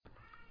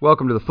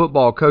Welcome to the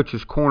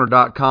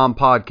FootballCoachesCorner.com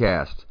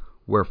podcast,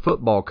 where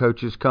football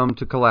coaches come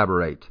to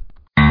collaborate.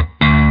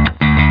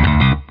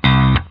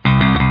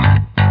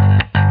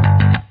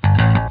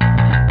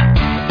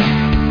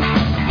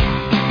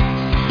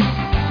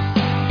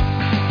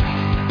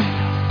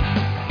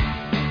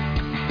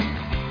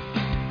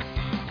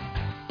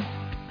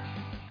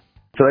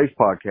 Today's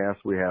podcast,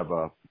 we have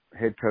a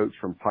head coach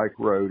from Pike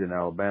Road in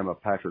Alabama,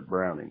 Patrick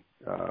Browning.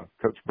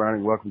 Coach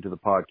Browning, welcome to the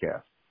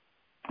podcast.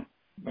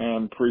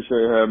 Man, appreciate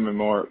you having me,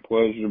 Mark.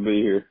 Pleasure to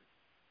be here.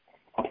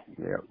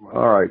 Yeah.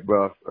 All right.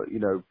 Well,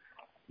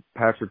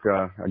 Patrick,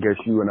 I guess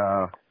you and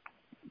I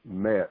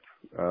met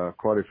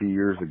quite a few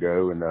years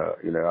ago, and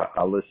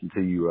I listened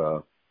to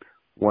you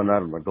one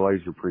night on a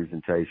Glazer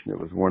presentation. It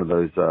was one of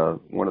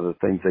the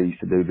things they used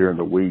to do during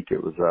the week.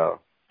 It was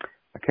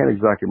I can't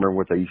exactly remember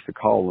what they used to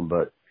call them,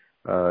 but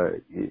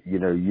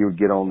you would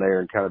get on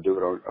there and kind of do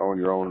it on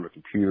your own on the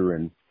computer,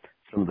 and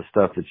some of the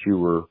stuff that you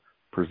were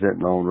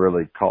presenting on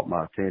really caught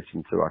my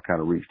attention. So I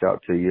kind of reached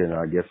out to you, and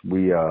I guess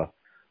we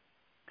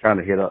kind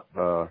of hit up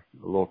a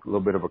little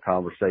bit of a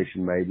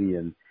conversation maybe,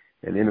 and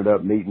ended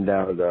up meeting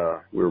down at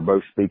we were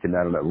both speaking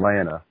down in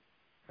Atlanta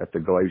at the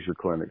Glazer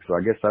Clinic. So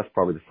I guess that's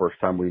probably the first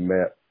time we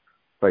met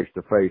face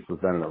to face was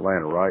down in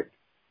Atlanta, right?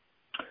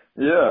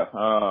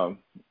 Yeah.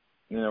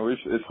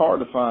 It's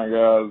hard to find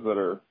guys that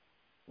are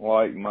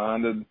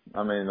like-minded.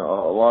 I mean, a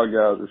lot of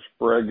guys are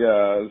spread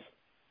guys,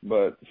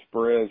 but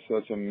spread is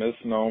such a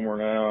misnomer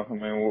now. I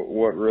mean,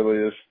 what really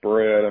is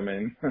spread? I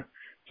mean,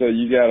 so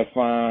you got to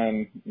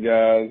find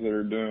guys that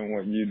are doing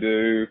what you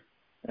do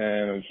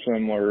and have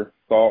similar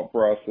thought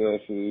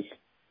processes,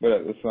 but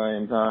at the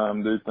same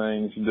time do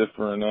things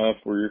different enough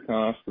where you're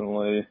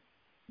constantly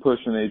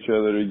pushing each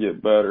other to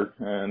get better.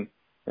 And,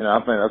 I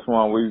think that's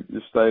why we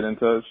just stayed in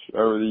touch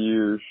over the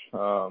years.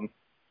 I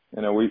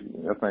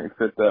think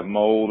fit that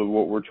mold of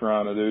what we're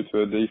trying to do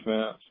to a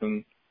defense,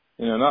 and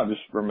not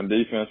just from a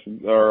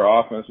defensive or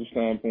offensive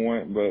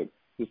standpoint, but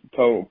just a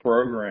total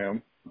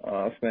program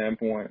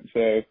standpoint.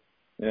 So,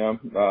 I'm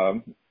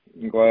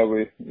glad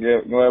we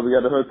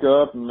got to hook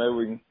up, and maybe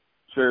we can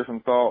share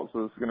some thoughts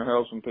that's going to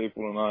help some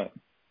people tonight.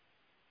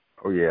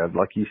 Oh yeah,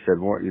 like you said,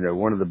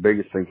 one of the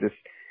biggest things is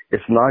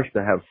it's nice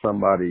to have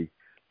somebody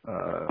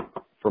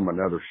from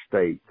another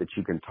state that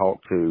you can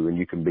talk to and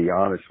you can be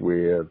honest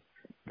with,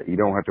 that you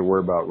don't have to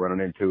worry about running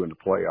into in the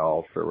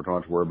playoffs, or we don't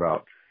have to worry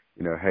about,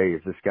 hey,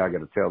 is this guy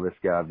going to tell this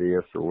guy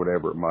this or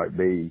whatever it might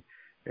be.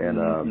 And,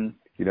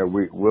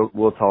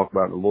 we'll talk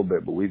about it in a little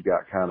bit, but we've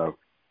got kind of,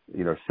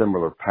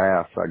 similar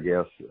paths, I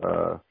guess.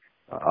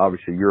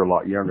 Obviously you're a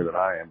lot younger than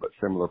I am, but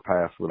similar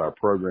paths with our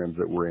programs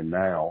that we're in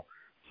now.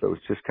 So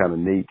it's just kind of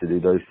neat to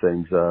do those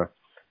things. I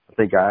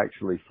think I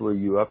actually flew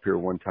you up here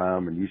one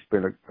time and you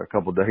spent a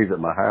couple of days at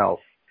my house,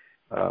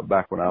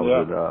 back when I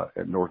was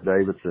at North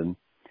Davidson.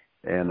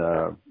 And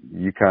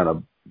you kind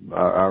of,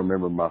 I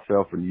remember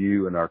myself and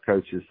you and our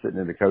coaches sitting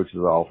in the coach's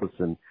office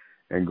and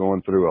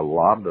going through a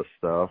lot of the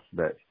stuff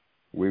that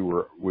we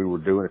were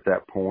doing at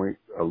that point.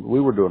 We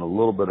were doing a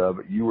little bit of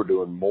it. You were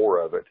doing more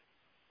of it,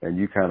 and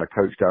you kind of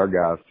coached our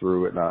guys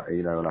through it. And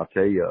and I'll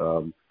tell you,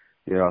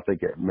 I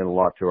think it meant a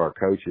lot to our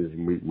coaches,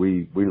 and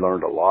we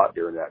learned a lot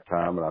during that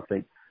time. And I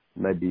think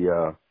maybe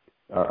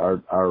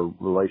our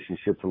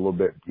relationships a little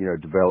bit,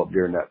 developed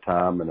during that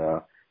time, and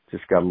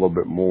just got a little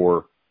bit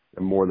more.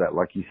 And more of that,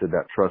 like you said,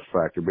 that trust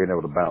factor, being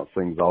able to bounce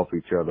things off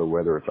each other,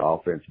 whether it's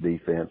offense,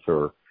 defense,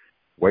 or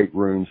weight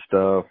room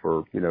stuff,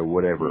 or,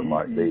 whatever it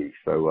might be.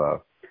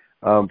 So,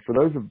 for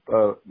those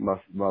of my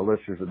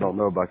listeners that don't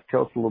know about you,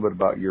 tell us a little bit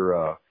about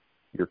your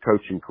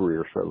coaching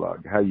career. So,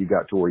 how you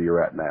got to where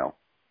you're at now.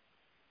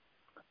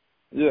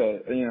 Yeah,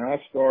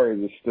 I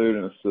started as a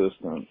student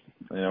assistant,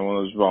 one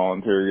of those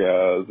volunteer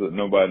guys that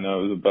nobody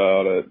knows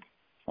about at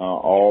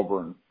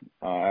Auburn,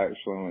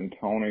 actually when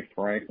Tony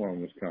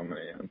Franklin was coming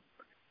in.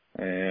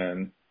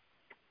 And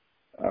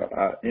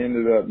I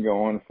ended up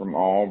going from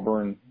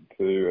Auburn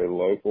to a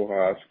local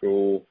high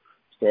school,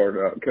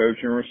 started out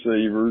coaching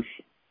receivers,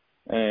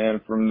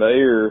 and from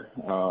there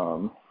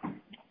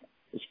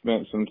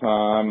spent some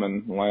time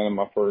and landed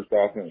my first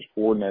offense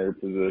coordinator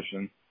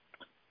position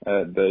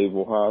at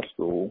Dadeville High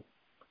School.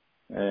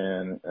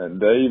 And at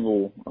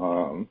Dadeville,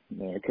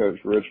 Coach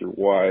Richard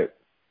White,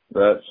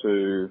 that's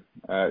who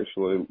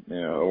actually,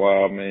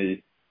 allowed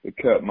me to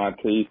cut my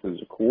teeth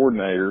as a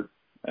coordinator.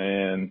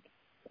 And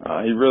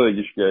he really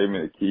just gave me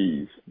the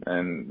keys.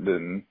 And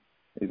then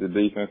he's a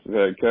defensive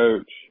head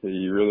coach.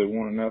 He really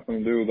wanted nothing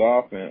to do with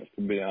offense,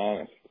 to be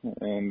honest.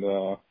 And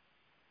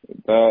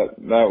that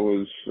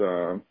was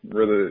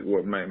really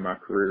what made my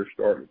career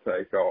start to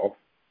take off.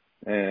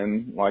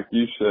 And like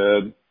you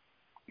said,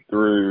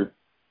 through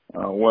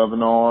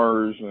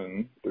webinars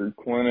and through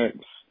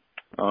clinics,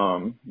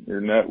 your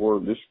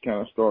network just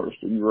kind of starts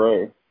to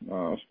grow,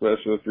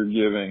 especially if you're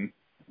giving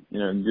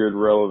good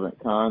relevant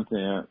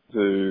content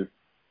to,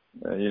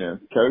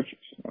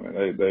 coaches. I mean,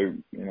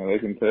 they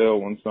can tell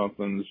when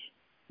something's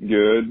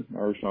good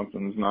or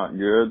something's not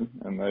good,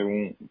 and they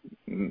won't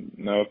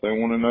know if they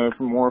want to know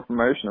more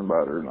information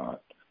about it or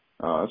not.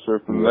 So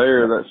from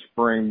there, that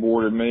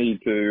springboarded me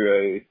to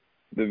a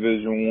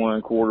Division I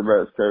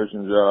quarterbacks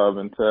coaching job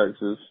in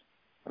Texas.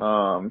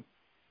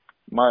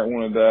 Might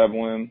want to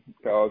dabble in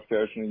college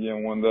coaching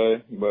again one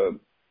day, but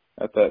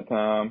at that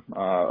time,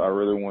 I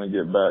really want to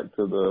get back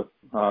to the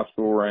high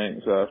school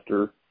ranks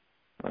after,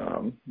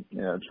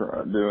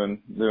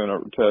 doing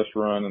a test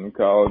run in the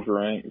college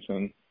ranks,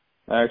 and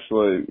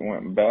actually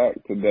went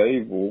back to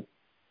Dadeville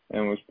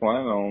and was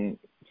planning on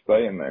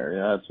staying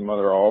there. I had some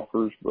other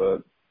offers,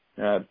 but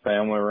I had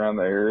family around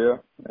the area,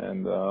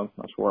 and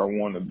that's where I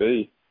wanted to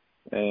be.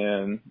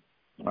 And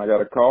I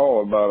got a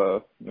call about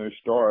a new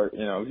start.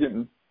 I was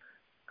getting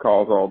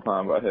calls all the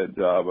time about head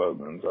job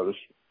openings. I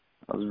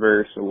was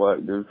very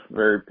selective,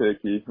 very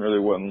picky, really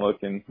wasn't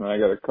looking. And I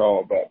got a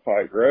call about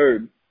Pike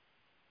Road.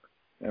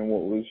 And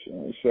what was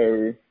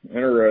so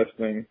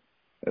interesting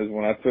is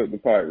when I took the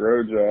Pike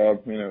Road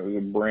job, it was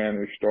a brand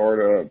new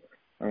startup.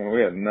 I mean,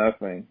 we had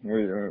nothing.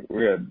 We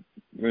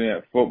didn't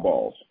have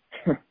footballs.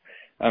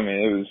 I mean,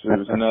 it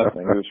was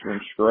nothing. It was from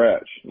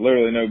scratch.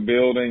 Literally no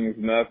buildings,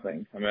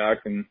 nothing. I mean, I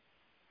can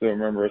still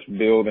remember us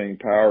building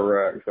power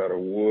racks out of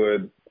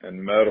wood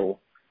and metal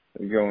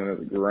and going to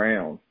the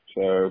ground.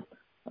 So,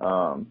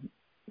 and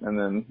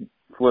then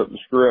flip the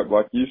script,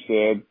 like you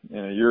said,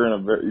 you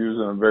was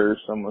in a very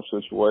similar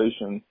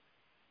situation,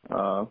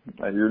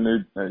 at your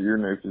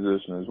new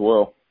position as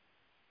well.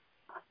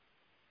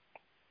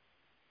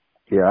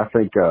 Yeah, I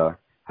think,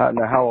 how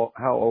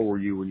old were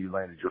you when you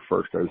landed your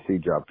first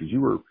OC job? Cause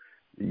you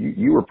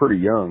were pretty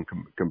young,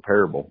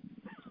 comparable.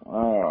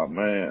 Oh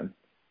man.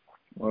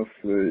 Let's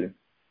see.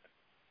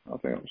 I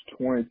think I was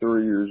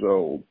 23 years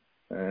old,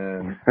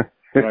 and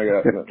then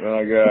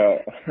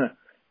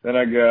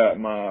I got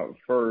my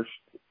first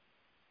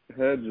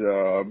head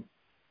job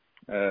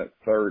at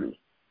 30.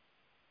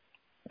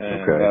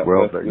 And okay,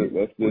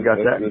 we got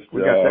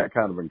that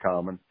kind of in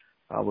common.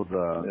 I was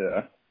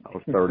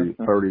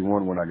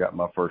 31 when I got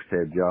my first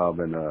head job,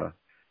 and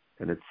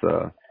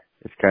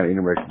it's kind of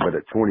interesting. But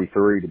at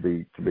 23 to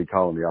be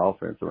calling the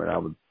offense, I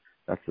mean,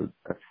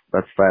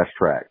 that's fast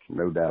track,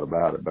 no doubt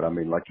about it. But I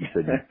mean, like you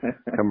said,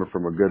 coming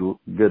from a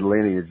good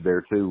lineage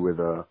there too, with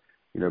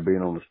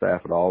being on the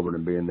staff at Auburn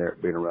and being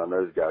around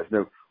those guys.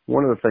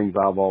 One of the things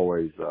I've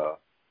always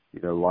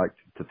liked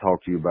to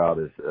talk to you about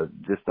is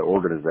just the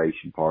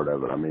organization part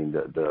of it. I mean,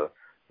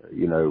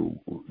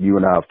 you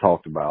and I have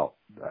talked about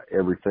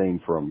everything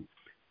from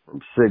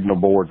signal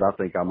boards. I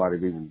think I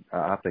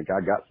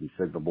got some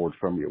signal boards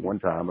from you at one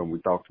time, and we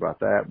talked about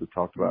that. We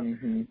talked about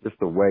just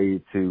the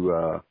way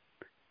to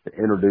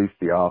introduce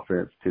the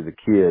offense to the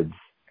kids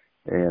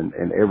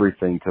and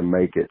everything to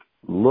make it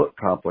look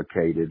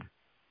complicated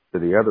to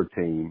the other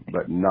team,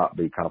 but not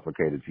be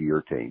complicated to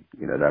your team.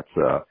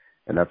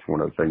 That's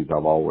one of the things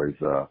I've always,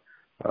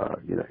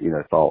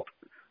 thought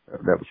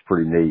that was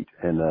pretty neat.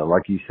 And,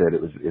 like you said,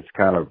 it's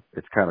kind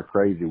of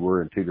crazy.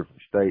 We're in two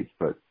different states,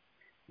 but,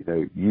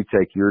 you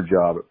take your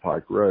job at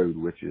Pike Road,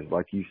 which is,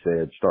 like you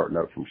said, starting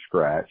up from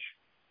scratch.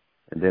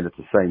 And then at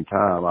the same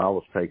time, I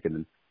was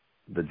taking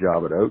the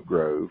job at Oak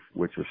Grove,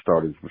 which was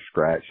starting from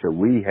scratch. So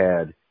we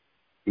had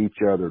each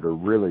other to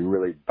really,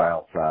 really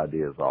bounce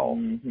ideas off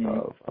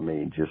of. I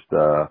mean, just,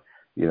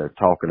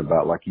 talking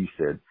about, like you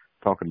said,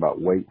 talking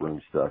about weight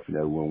room stuff.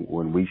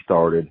 When we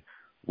started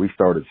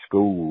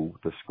school,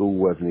 the school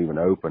wasn't even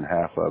open,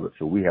 half of it.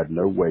 So we had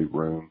no weight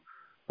room.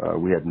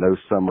 We had no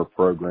summer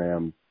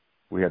program.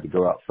 We had to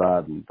go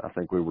outside, and I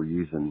think we were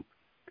using,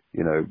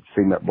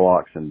 cement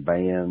blocks and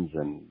bands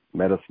and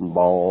medicine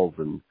balls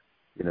and,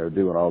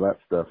 doing all that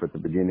stuff at the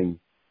beginning.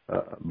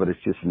 But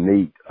it's just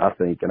neat, I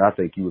think, and I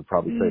think you would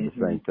probably say the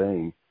same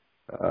thing.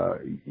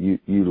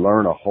 You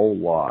learn a whole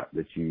lot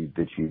that you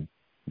didn't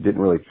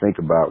really think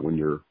about when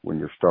you're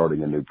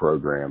starting a new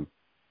program,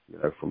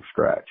 from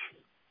scratch.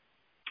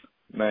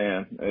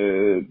 Man,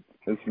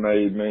 it's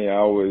made me. I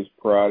always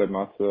prided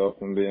myself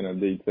in being a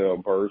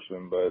detailed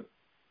person, but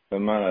the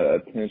amount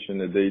of attention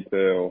to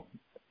detail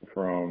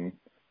from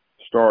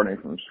starting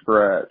from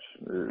scratch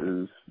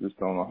is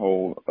just on a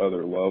whole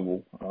other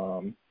level.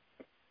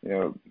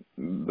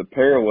 The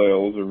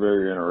parallels are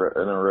very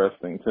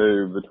interesting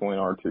too between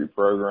our two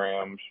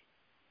programs.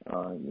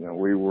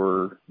 We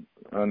were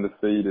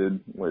undefeated,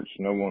 which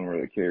no one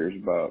really cares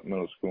about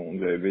middle school and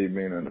JV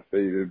being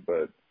undefeated,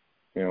 but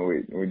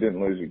we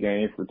didn't lose a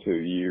game for 2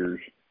 years,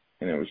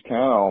 and it was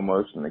kind of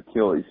almost an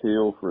Achilles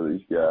heel for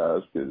these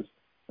guys because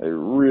they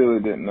really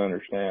didn't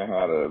understand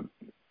how to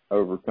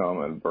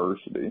overcome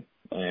adversity.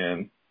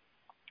 And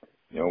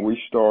we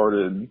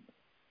started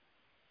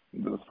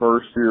the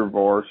first year of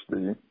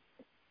varsity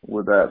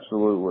with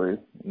absolutely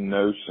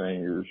no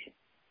seniors,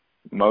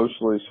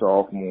 mostly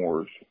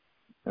sophomores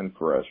and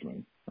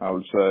freshmen. I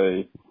would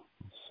say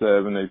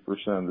 70%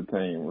 of the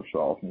team were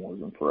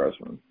sophomores and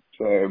freshmen.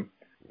 So,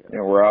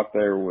 we're out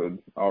there with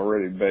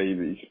already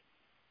babies,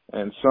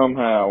 and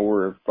somehow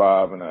we're at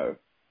 5-0.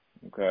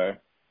 Okay.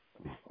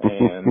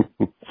 And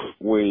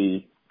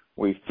we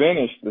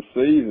finished the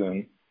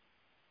season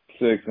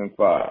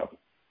 6-5.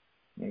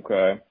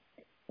 Okay.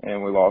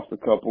 And we lost a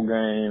couple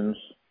games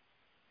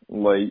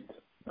late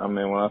I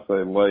mean, when I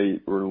say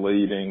late, we're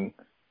leading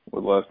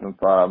with less than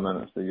 5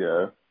 minutes to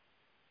go.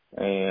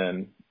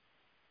 And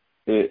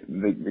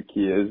the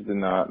kids did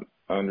not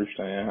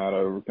understand how to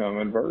overcome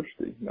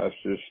adversity.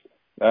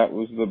 That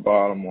was the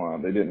bottom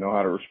line. They didn't know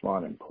how to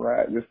respond in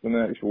practice the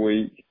next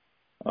week.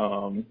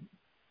 And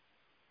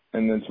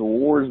then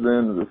towards the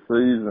end of the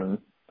season,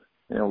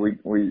 you know,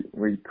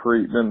 we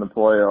creeped in the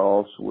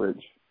playoffs,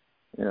 which,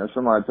 you know,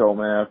 somebody told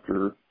me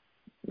after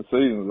the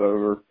season was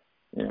over,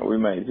 you know, we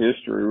made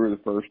history. We were the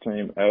first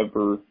team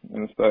ever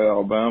in the state of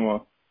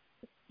Alabama,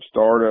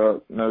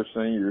 startup, no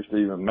seniors, to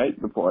even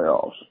make the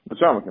playoffs. Which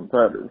I'm a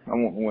competitor. I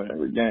want to win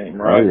every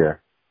game, right? Oh, yeah.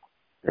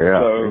 Yeah,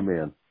 so,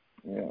 amen.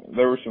 Yeah,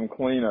 there was some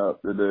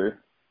cleanup to do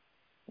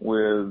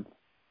with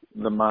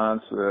the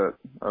mindset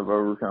of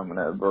overcoming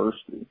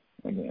adversity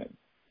again.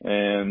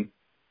 And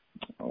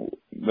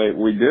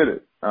we did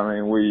it.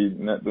 I mean,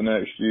 the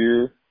next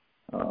year,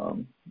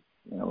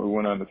 you know, we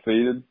went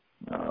undefeated.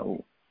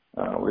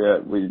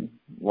 We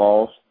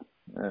lost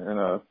in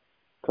a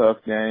tough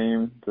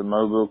game to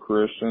Mobile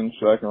Christian,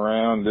 second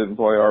round, didn't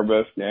play our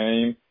best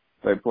game.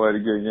 They played a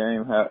good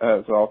game.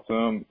 Hats off to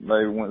them.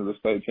 They went to the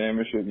state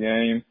championship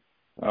game.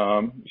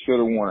 Should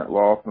have won it,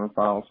 lost in the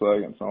final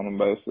seconds on the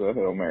basis of that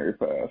Hail Mary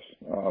pass.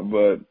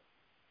 But,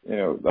 you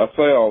know, I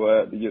say all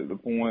that to get to the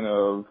point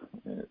of,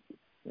 you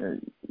know,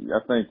 I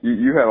think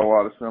you had a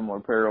lot of similar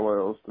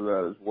parallels to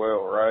that as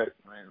well, right?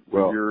 I mean,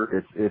 with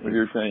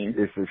your team.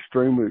 It's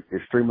extremely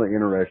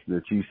interesting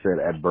that you said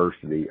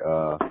adversity.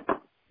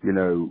 You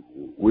know,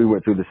 we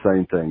went through the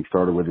same thing.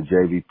 Started with a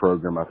JV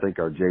program. I think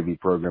our JV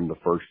program the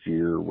first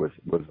year was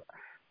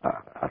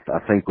I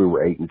think we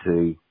were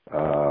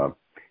 8-2.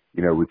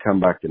 You know, we come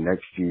back the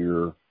next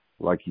year,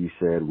 like you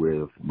said,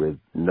 with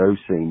no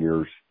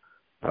seniors.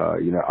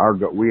 You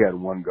know, we had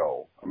one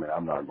goal. I mean,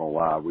 I'm not gonna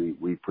lie.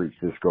 We preach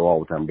this goal all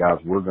the time, guys.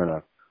 We're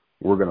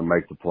gonna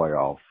make the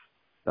playoffs.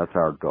 That's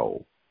our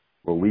goal.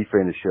 Well, we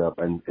finish up,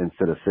 and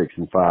instead of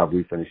 6-5,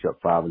 we finish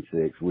up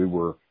 5-6. We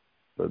were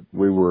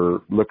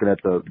looking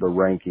at the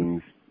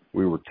rankings.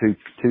 We were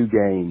two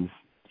games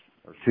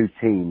or two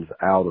teams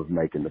out of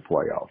making the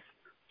playoffs.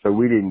 So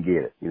we didn't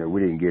get it. You know,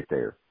 we didn't get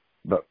there.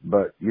 But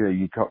you know,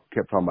 you kept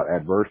talking about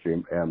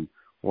adversity, and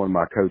one of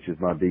my coaches,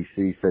 my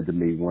DC, said to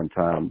me one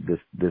time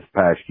this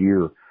past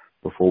year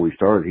before we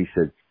started, he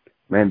said,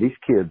 "Man, these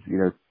kids, you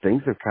know,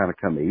 things have kind of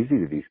come easy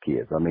to these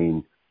kids. I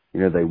mean,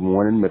 you know, they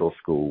won in middle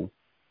school.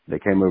 They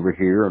came over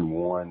here and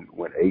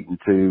went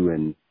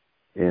 8-2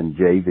 in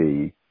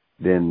JV.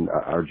 Then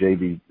our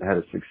JV had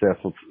a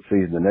successful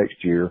season the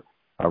next year.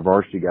 Our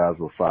varsity guys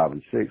were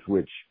 5-6,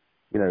 which,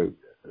 you know,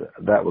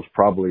 that was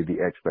probably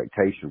the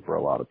expectation for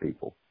a lot of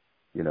people.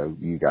 You know,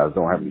 you guys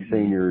don't have any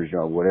seniors, you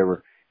know,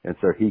 whatever." And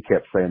so he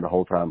kept saying the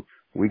whole time,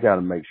 we got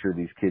to make sure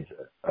these kids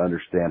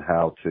understand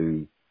how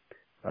to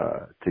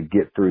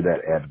get through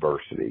that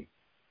adversity.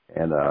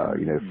 And,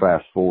 you know,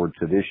 fast forward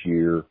to this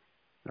year,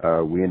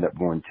 we ended up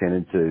going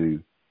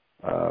 10-2.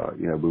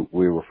 You know,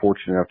 we were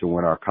fortunate enough to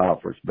win our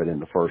conference, but in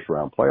the first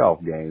round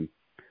playoff game,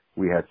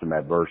 we had some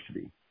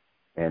adversity,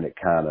 and it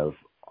kind of,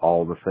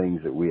 all the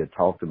things that we had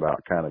talked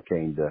about kind of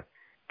came to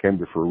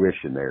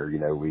fruition there. You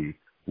know, we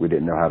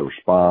didn't know how to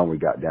respond. We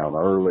got down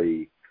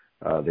early.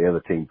 The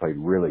other team played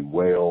really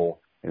well,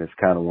 and it's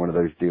kind of one of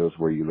those deals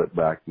where you look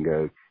back and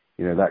go,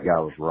 you know, that guy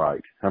was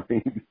right. I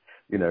mean,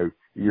 you know,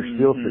 you're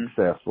still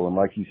successful, and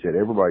like you said,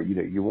 everybody, you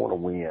know, you want to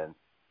win.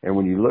 And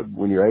when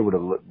you're able to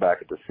look back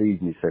at the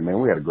season, you say, man,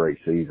 we had a great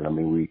season. I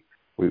mean,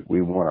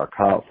 we won our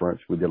conference.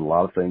 We did a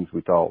lot of things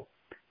we thought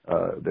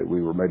that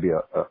we were maybe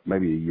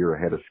a year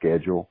ahead of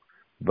schedule,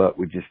 but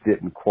we just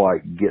didn't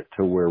quite get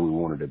to where we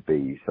wanted to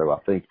be. So I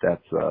think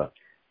that's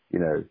you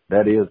know,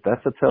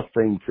 that's a tough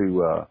thing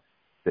to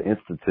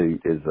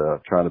institute, is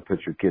trying to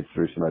put your kids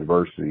through some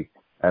adversity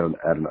at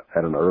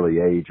an early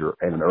age, or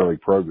at an early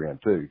program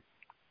too.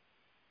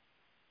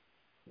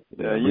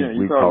 Yeah,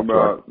 you talk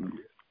about.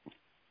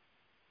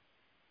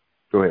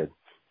 Go ahead.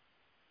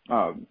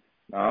 I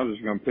was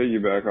just going to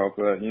piggyback off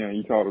that. You know,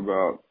 you talked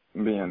about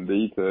being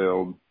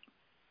detailed.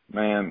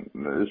 Man,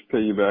 just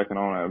piggybacking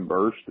on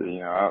adversity.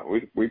 You know,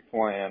 we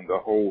planned the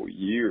whole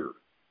year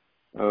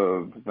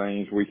of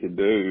things we could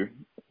do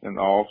in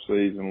the off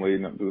season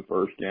leading up to the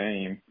first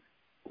game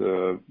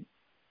to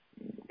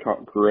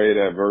create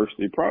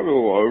adversity. Probably a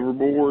little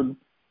overboard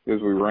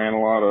because we ran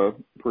a lot of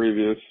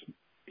previous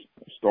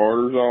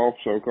starters off,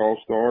 so-called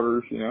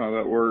starters. You know how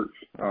that works.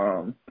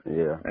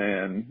 Yeah.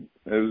 And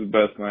it was the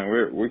best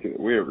thing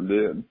we ever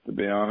did, to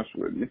be honest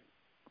with you.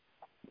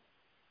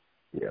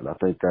 Yeah, and I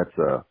think that's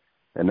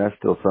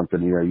still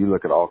something. You know, you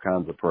look at all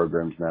kinds of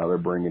programs now. They're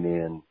bringing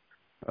in,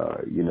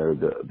 you know,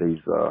 these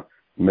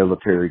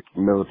military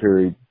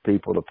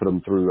people to put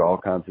them through all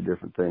kinds of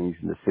different things,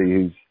 and to see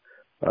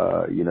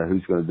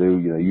who's going to do.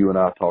 You know, you and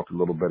I talked a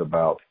little bit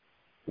about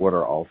what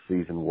our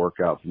off-season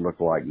workouts look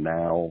like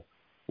now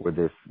with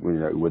this, you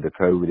know, with the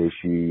COVID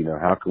issue. You know,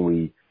 how can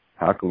we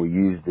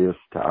use this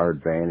to our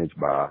advantage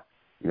by,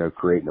 you know,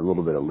 creating a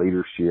little bit of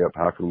leadership?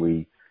 How can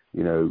we,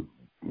 you know,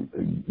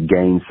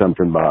 gain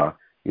something by,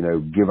 you know,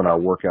 giving our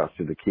workouts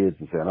to the kids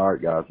and saying, all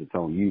right, guys, it's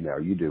on you now.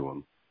 You do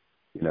them.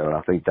 And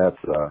I think that's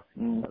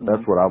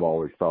what I've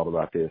always thought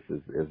about this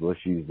is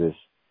let's use this,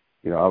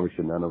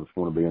 obviously none of us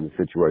want to be in the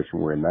situation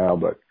we're in now,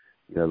 but,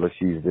 let's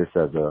use this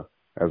as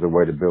a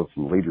way to build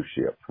some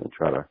leadership and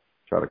try to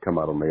come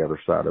out on the other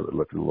side of it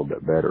looking a little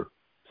bit better.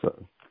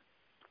 So,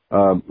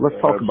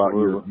 let's talk about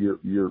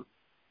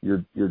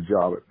your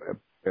job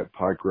at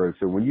Pike Road.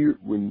 So when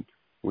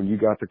you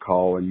got the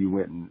call and you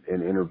went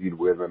and interviewed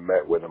with them and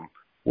met with them,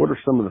 what are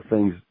some of the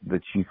things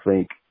that you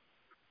think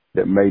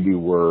that maybe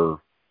were,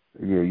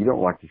 you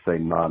don't like to say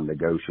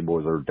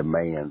non-negotiables or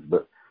demands,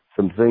 but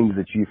some things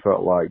that you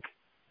felt like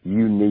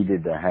you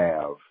needed to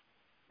have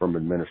from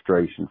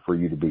administration for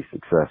you to be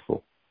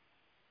successful?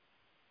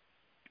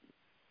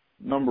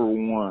 Number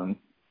one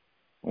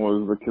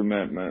was the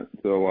commitment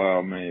to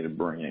allow me to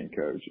bring in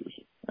coaches.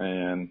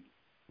 And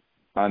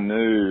I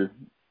knew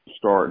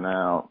starting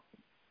out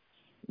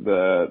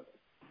that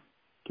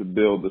to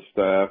build the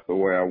staff the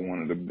way I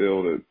wanted to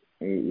build it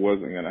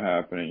wasn't going to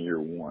happen in year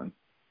one.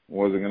 It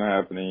wasn't going to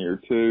happen in year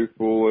two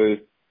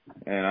fully.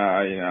 And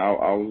I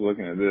was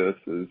looking at this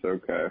as,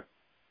 okay,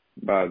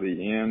 by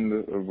the end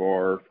of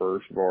our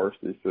first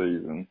varsity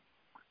season,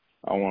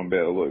 I want to be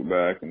able to look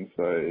back and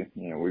say,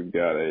 we've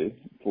got a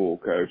full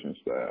coaching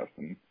staff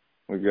and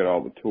we've got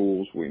all the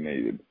tools we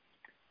needed.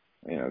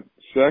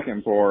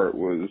 Second part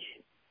was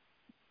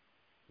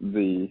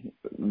the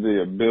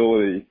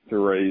ability to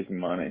raise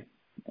money,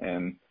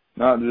 and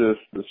not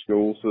just the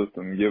school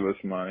system give us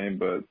money,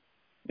 but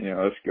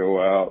us go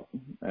out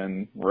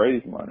and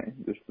raise money,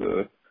 just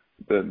to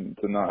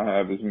not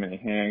have as many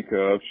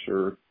handcuffs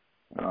or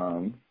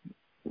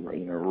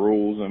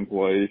rules in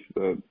place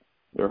that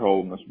they're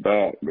holding us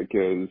back,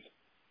 because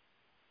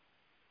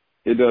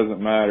it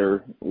doesn't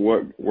matter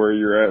where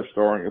you're at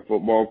starting a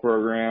football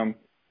program,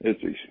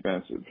 it's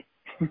expensive.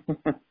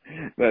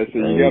 That's it.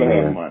 You gotta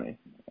have money.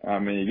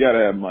 You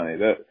gotta have money.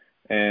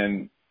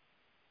 And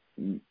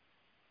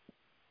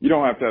you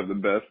don't have to have the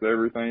best of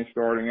everything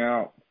starting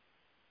out,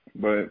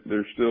 but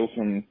there's still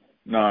some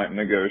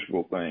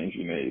non-negotiable things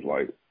you need,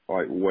 like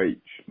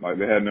weights. Like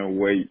they had no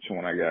weights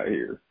when I got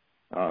here.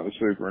 The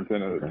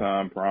superintendent at the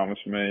time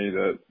promised me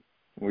that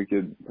we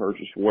could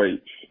purchase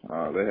weights.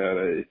 They had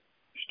a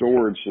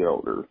storage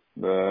shelter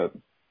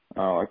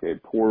like a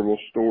portable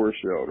storage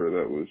shelter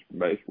that was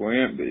basically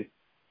empty.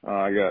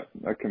 I got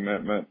a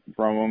commitment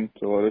from them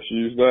to let us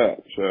use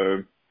that.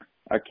 So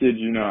I kid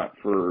you not,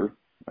 for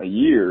a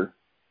year,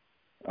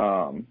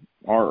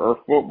 our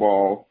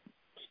football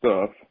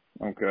stuff,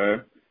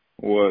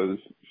 was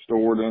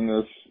stored in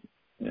this,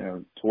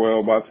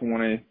 12 by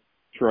 20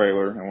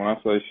 trailer. And when I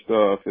say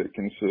stuff, it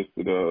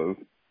consisted of,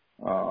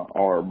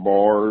 our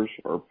bars,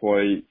 our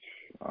plates,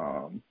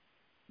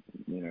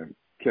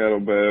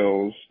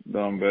 kettlebells,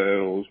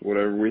 dumbbells,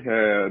 whatever we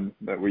had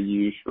that we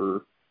used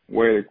for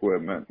weight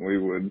equipment, we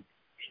would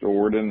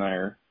store it in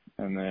there.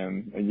 And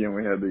then again,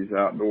 we had these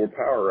outdoor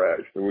power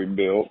racks that we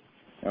built,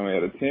 and we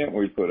had a tent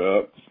we put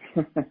up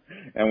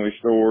and we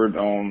stored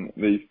on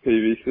these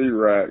PVC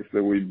racks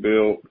that we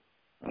built,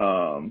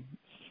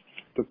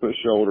 to put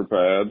shoulder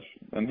pads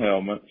and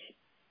helmets.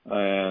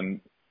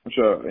 And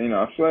so,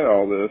 I say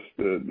all this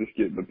to just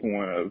get the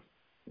point of,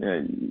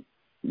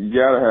 you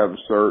gotta have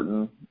a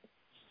certain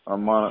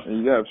amount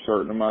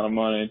of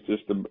money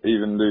just to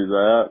even do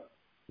that.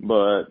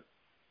 But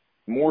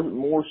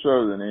more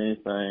so than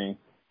anything,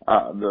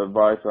 the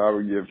advice I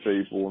would give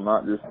people,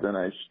 not just in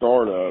a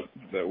startup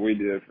that we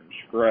did from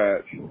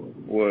scratch,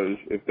 was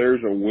if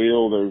there's a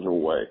will, there's a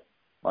way.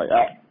 Like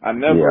I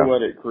never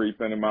let it creep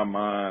into my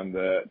mind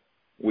that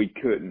we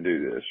couldn't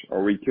do this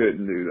or we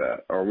couldn't do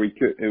that or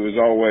it was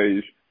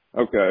always,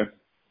 okay,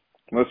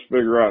 let's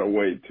figure out a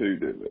way to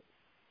do it.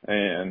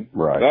 And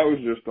that was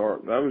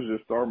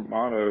just our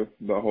motto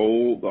the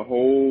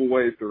whole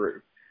way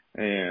through.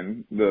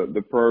 And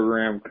the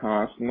program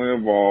constantly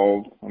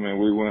evolved.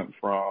 We went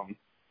from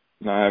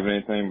not having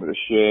anything but a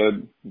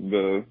shed,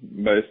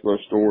 basically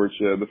a storage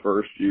shed the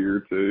first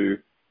year, to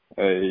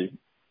a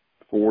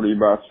 40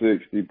 by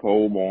 60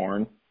 pole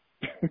barn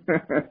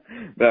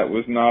that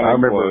was not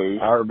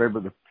enclosed.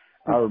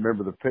 I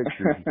remember the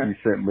pictures you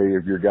sent me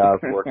of your guys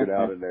working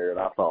out in there, and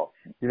I thought,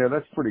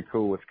 that's pretty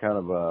cool. It's kind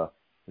of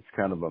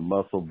a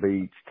Muscle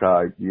Beach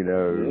type,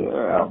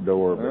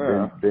 outdoor.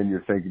 But then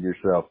you're thinking to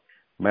yourself,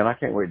 man, I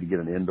can't wait to get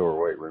an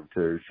indoor weight room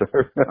too. So,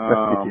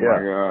 oh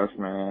my gosh,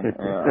 man,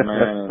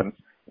 man,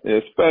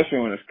 and especially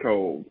when it's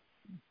cold.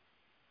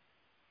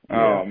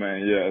 Oh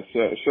man, yeah.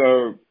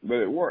 So, but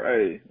it worked.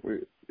 Hey,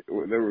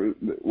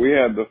 we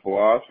had the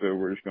philosophy of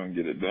we're just going to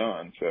get it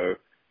done. So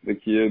the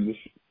kids,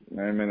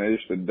 they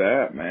just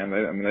adapt, man.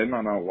 They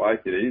might not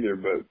like it either,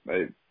 but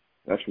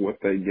that's what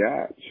they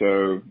got.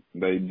 So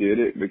they did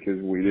it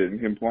because we didn't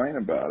complain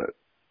about it.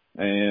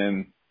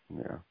 And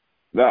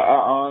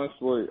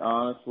honestly,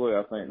 I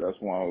think that's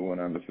why we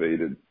went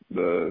undefeated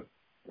the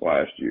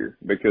last year,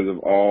 because of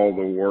all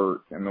the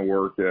work and the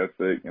work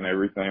ethic and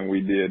everything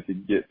we did to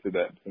get to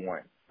that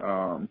point.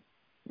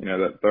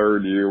 That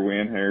third year we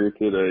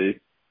inherited a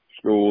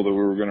school that we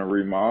were going to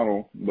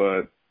remodel,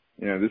 but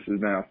this is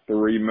now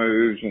 3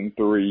 moves in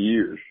 3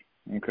 years.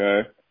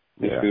 Okay.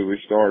 Because we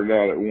started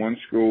out at one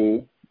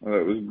school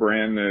that was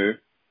brand new.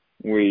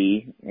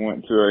 We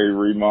went to a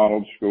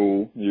remodeled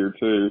school year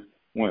 2,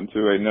 went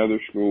to another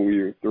school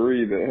year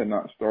 3 that had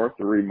not started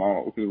the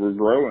remodel because we're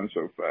growing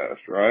so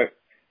fast, right?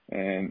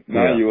 And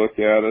now you look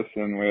at us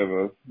and we have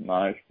a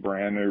nice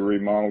brand new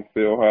remodeled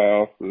field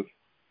house. It's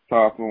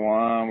top of the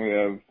line. We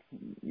have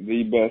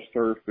the best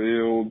turf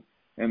field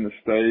in the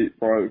state,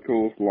 probably the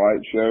coolest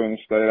light show in the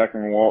state. I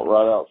can walk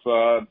right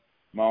outside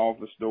my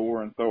office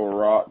door and throw a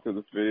rock to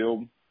the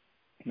field.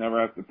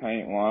 Never have to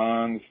paint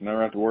lines.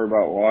 Never have to worry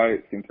about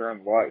lights. Can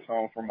turn the lights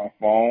on from my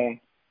phone.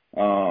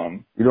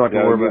 You don't have to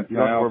worry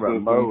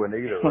about mowing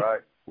either,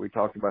 right? We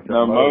talked about that.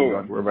 No mowing. You don't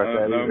have to worry about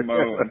that either. No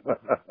mowing.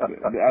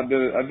 I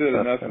did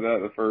enough of that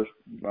the first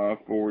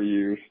 4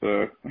 years.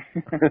 So,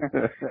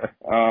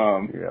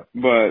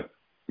 but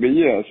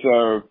yeah.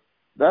 So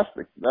that's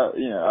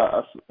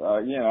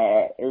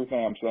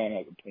everything I'm saying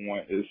at the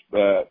point is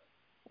that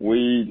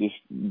we just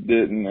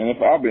didn't. And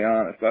if I'll be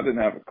honest, I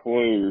didn't have a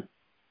clue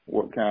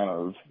what kind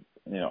of,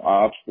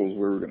 obstacles we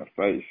were going to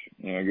face,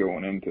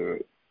 going into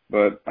it.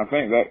 But I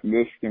think that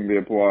this can be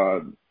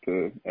applied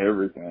to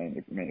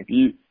everything. If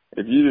you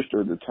just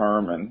are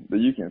determined that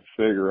you can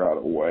figure out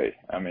a way,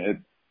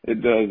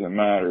 it doesn't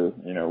matter,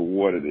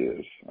 what it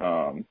is.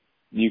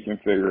 You can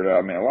figure it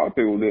out. A lot of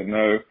people didn't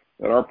know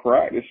that our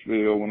practice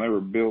field, when they were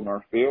building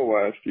our field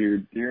last year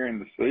during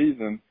the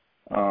season,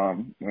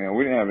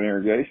 we didn't have an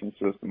irrigation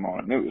system on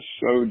it. And it was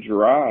so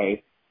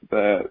dry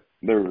that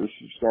there was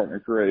starting to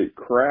create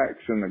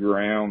cracks in the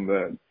ground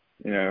that,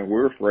 we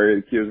were afraid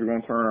the kids were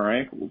going to turn our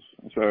ankles.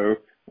 So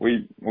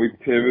we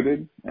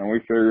pivoted and we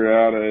figured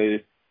out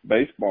a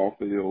baseball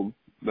field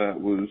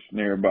that was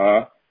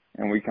nearby,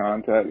 and we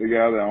contacted the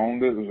guy that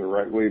owned it. It was a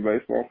rec league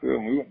baseball field,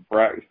 and we went and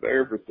practiced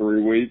there for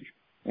 3 weeks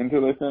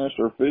until they finished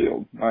our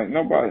field. Like,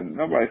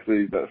 nobody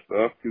sees that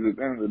stuff, because at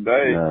the end of the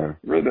day, it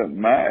really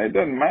doesn't matter. It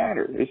doesn't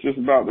matter. It's just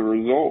about the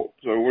result.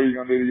 So what are you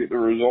going to do to get the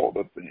result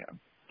at the end?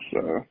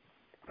 So.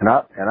 And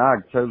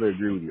I totally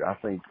agree with you. I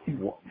think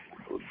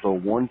the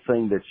one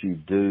thing that you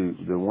do,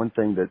 the one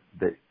thing that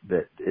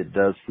it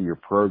does for your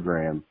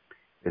program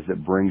is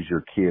it brings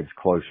your kids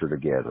closer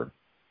together.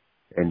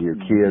 And your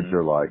kids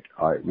are like,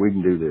 all right, we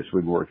can do this.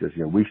 We can work this.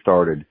 I was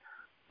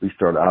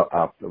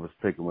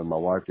speaking with my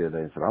wife the other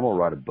day and said, I'm going to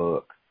write a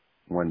book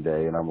one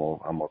day, and I'm going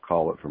to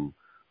call it from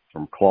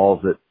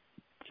closet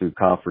to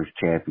conference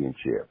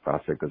championship.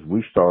 I said, because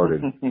we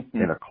started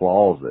in a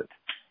closet.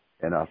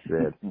 And I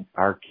said,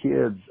 our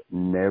kids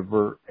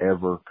never,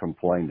 ever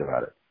complained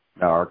about it.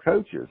 Now, our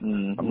coaches,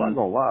 I'm not going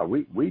to lie,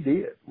 we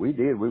did. We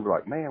were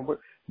like, man,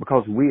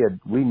 because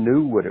we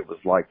knew what it was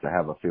like to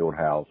have a field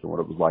house and what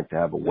it was like to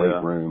have a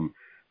weight room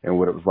and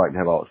what it was like to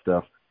have all that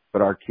stuff.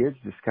 But our kids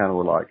just kind of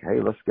were like, hey,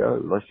 let's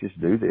go. Let's just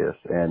do this.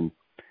 And,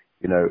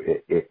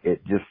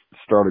 it just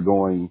started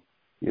going,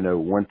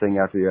 one thing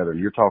after the other.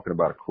 You're talking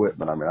about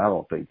equipment. I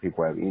don't think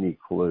people have any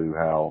clue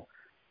how,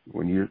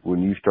 when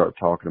you start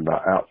talking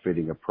about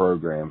outfitting a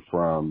program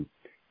from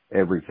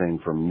everything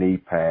from knee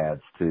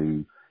pads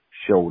to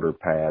shoulder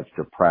pads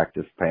to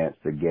practice pants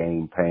to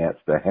game pants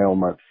to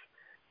helmets.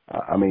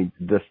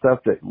 The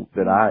stuff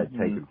that I had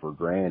taken for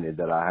granted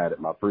that I had at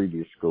my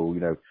previous school,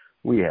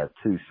 we had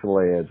 2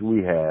 sleds,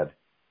 we had,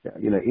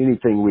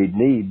 anything we'd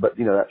need, but,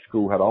 that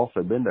school had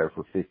also been there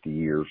for 50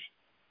 years.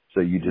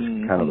 So you just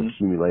kind of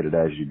accumulate it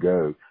as you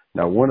go.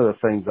 Now, one of the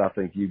things I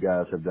think you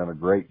guys have done a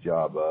great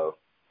job of,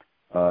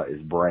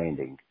 is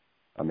branding.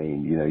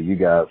 You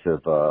guys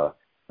have,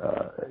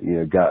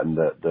 gotten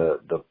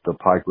the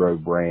Pike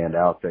Road brand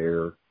out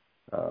there,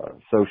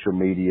 social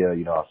media.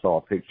 I saw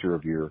a picture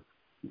of your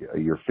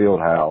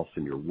field house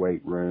and your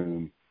weight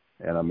room.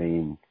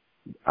 And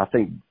I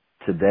think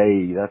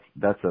today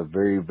that's a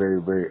very,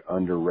 very, very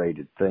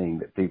underrated thing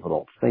that people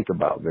don't think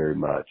about very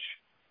much,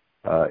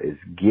 is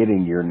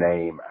getting your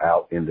name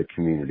out in the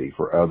community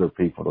for other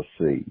people to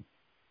see.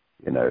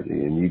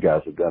 And you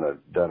guys have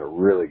done a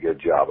really good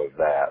job of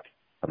that.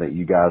 I think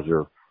you guys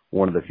are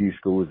one of the few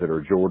schools that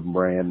are Jordan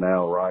brand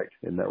now, right?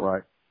 Isn't that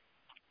right?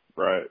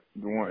 Right.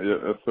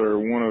 Yes, sir.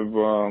 One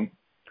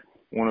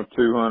of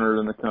 200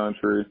 in the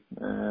country.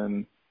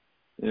 And,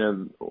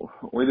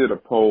 we did a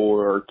poll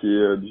with our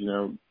kids,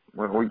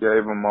 when we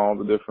gave them all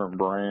the different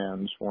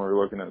brands when we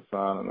were looking at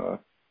signing a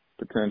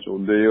potential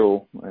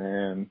deal.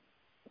 And,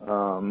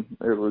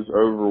 it was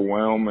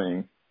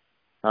overwhelming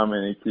how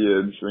many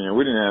kids,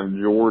 we didn't have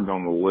Jordan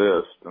on the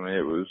list.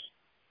 It was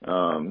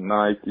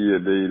Nike,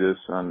 Adidas,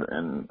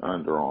 and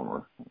Under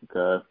Armour.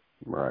 Okay.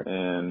 Right.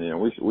 And,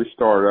 we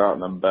started out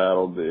in a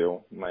battle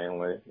deal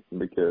mainly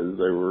because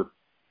they were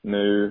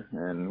new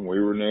and we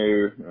were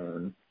new,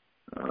 and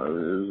it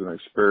was an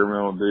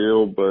experimental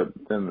deal, but at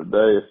the end of the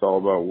day, it's all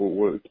about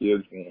what the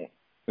kids want.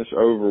 It's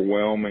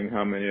overwhelming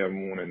how many of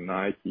them wanted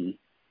Nike,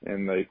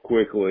 and they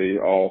quickly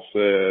all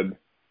said,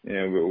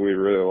 but we'd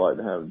really like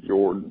to have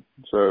Jordan.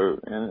 So,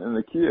 and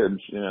the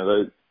kids,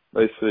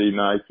 they see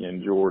Nike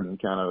and Jordan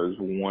kind of as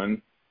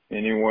one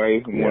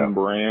anyway, one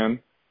brand.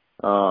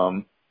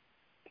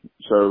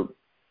 So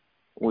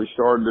we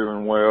started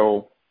doing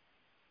well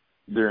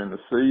during the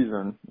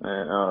season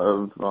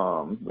of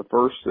the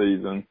first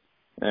season,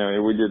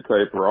 and we did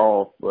taper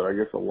off, but I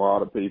guess a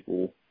lot of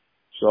people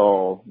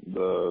saw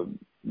the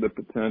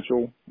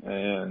potential,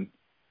 and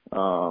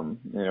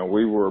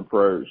we were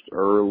approached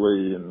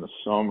early in the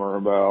summer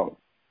about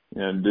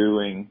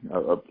doing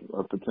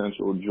a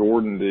potential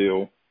Jordan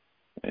deal.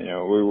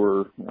 We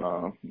were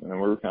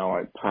kind of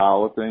like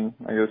piloting,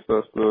 I guess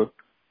that's the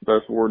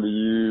best word to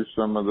use,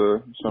 some of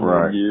the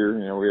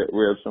gear.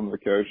 We had some of the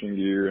coaching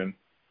gear, and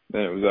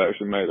then it was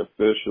actually made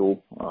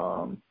official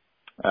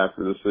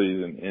after the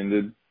season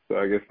ended. So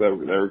I guess they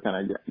were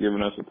kind of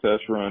giving us a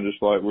test run,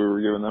 just like we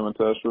were giving them a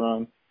test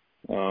run.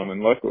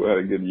 And luckily we had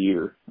a good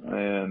year.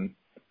 And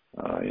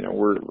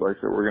we're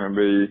going to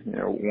be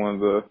one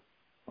of the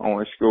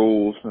only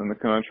schools in the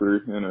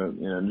country in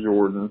a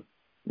Jordan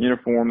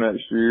uniform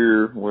next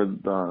year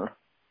with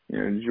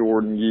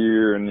Jordan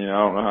gear, and I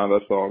don't know how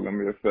that's all going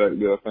to be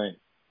affected. I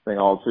think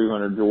all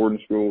 200 Jordan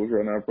schools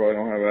right now probably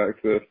don't have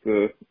access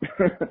to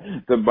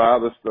to buy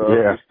the stuff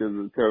just because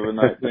of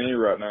COVID-19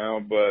 right now.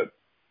 But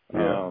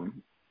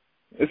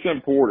it's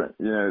important,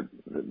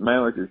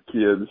 mainly because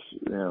kids,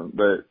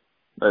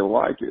 they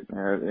like it,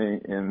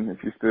 and if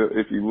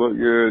you look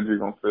good, you're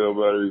gonna feel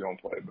better, you're gonna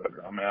play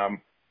better. I mean,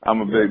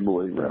 I'm a big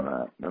believer in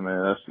that. I mean,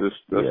 that's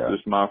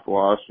just my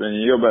philosophy.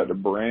 And you go back to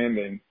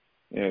branding,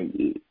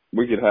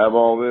 we could have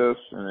all this,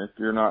 and if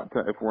we're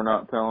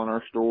not telling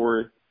our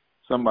story,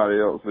 somebody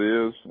else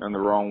is, in the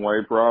wrong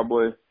way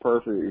probably.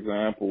 Perfect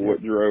example,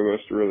 what drove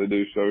us to really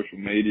do social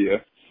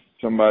media.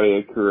 Somebody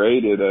had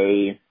created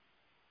a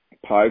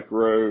Pike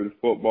Road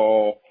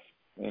football,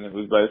 and it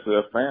was basically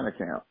a fan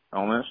account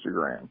on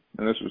Instagram,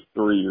 and this was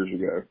 3 years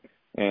ago.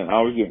 And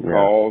I was getting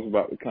calls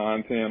about the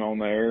content on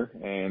there,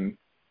 and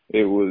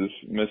it was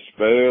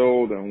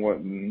misspelled and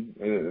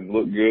it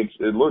looked good.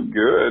 It looked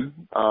good,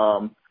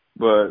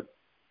 but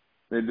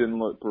it didn't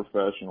look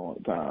professional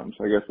at times.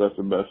 I guess that's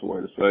the best way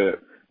to say it.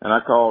 And I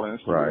called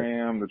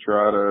Instagram to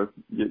try to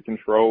get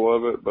control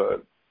of it,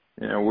 but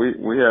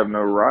we have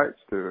no rights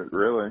to it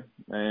really.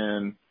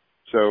 And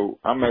so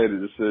I made a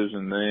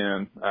decision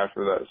then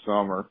after that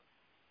summer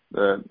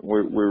that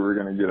we were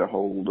going to get a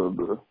hold of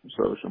the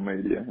social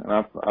media. And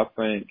I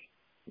think,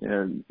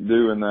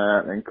 doing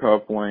that and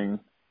coupling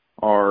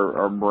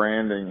our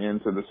branding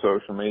into the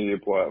social media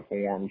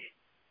platforms,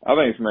 I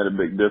think it's made a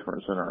big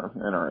difference in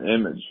our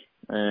image.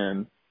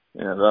 And,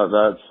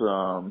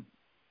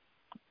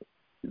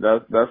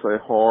 that's a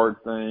hard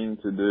thing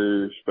to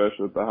do,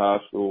 especially at the high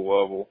school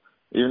level.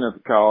 Even at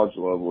the college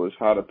level, is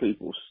how do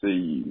people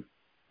see you?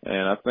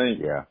 And I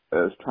think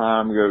as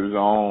time goes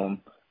on,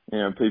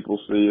 people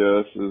see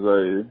us as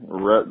a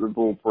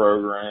reputable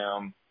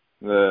program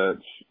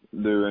that's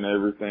doing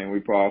everything we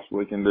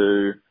possibly can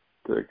do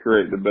to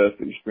create the best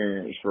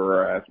experience for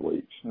our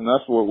athletes. And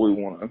that's what we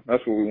want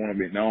to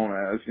be known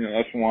as.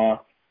 That's why,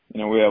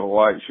 we have a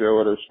light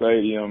show at our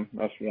stadium.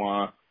 That's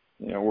why,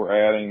 we're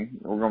going to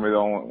be one of the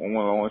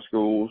only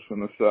schools from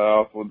the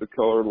South with the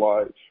colored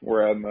lights.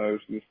 We're adding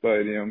those to the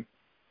stadium.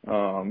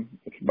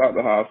 It's about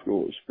the high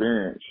school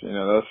experience,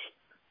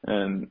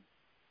 and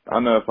I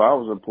know if I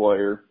was a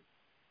player,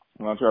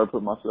 and I try to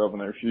put myself in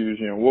their shoes,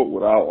 what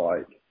would I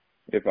like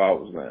if I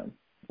was them?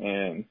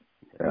 And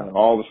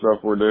all the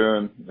stuff we're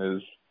doing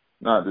is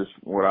not just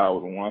what I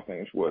would want. I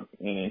think it's what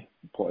any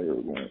player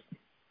would want.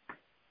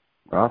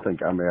 I think,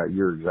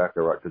 you're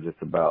exactly right, because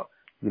it's about,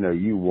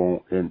 you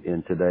want,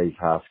 in today's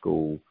high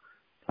school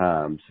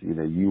times,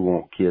 you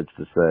want kids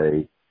to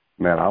say,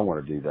 man, I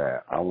want to do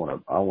that. I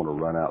want to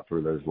run out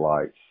through those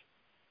lights,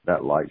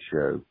 that light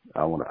show.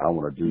 I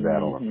want to do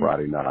that on a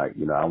Friday night.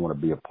 I want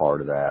to be a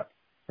part of that.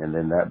 And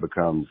then that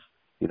becomes,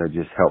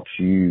 just helps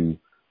you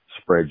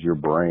spread your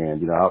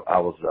brand. I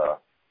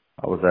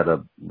was at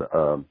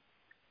a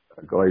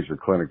Glazier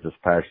clinic this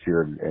past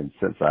year, and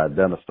since I had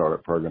done a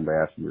startup program, they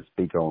asked me to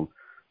speak on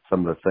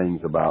some of the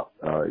things about,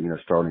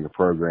 starting a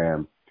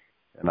program.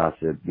 And I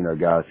said,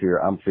 guys, here,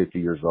 I'm 50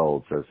 years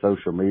old, so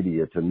social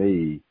media to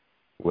me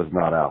was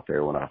not out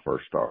there when I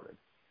first started.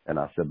 And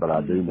I said, but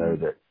I do know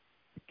that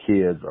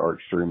kids are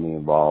extremely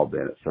involved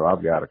in it. So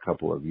I've got a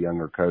couple of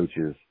younger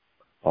coaches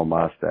on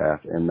my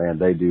staff, and man,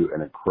 they do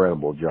an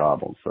incredible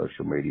job on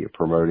social media,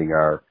 promoting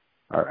our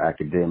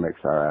academics,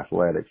 our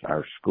athletics,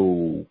 our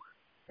school.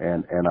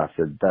 And I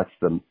said, that's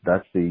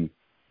the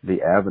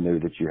avenue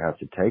that you have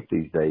to take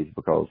these days,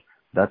 because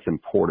that's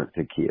important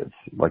to kids.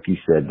 Like you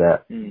said,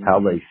 that how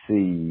they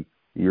see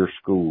your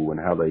school and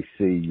how they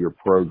see your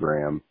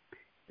program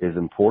is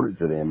important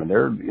to them. And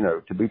they're,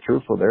 to be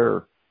truthful,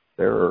 there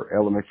are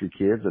elementary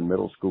kids and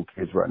middle school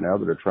kids right now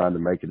that are trying to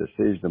make a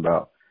decision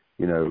about,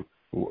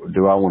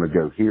 do I want to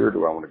go here?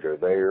 Do I want to go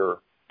there?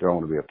 Do I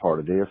want to be a part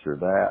of this or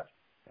that?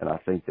 And I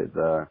think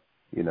that,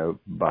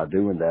 by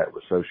doing that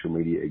with social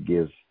media, it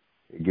gives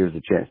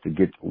a chance to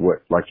get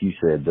what, like you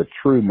said, the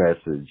true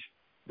message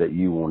that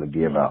you want to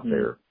give out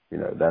there.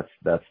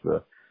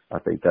 I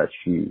think that's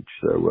huge.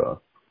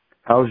 So,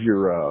 how's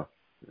your,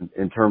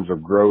 in terms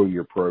of growing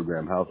your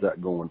program, how's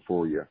that going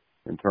for you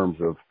in terms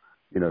of,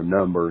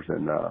 numbers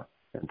and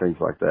things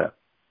like that?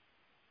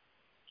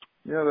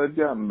 Yeah, they've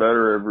gotten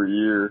better every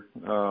year.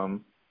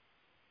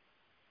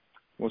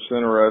 What's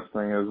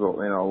interesting is,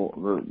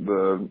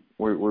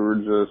 we were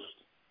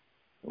just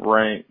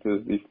ranked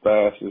as the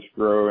fastest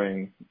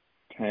growing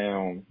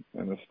town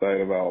in the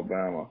state of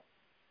Alabama.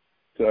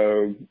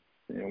 So,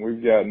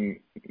 we've gotten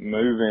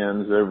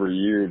move-ins every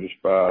year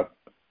just by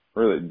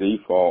really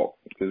default,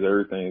 because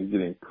everything is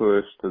getting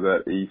pushed to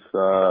that east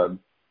side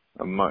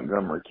of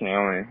Montgomery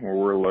County where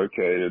we're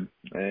located.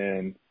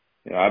 And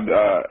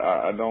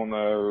I don't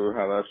know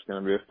how that's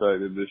going to be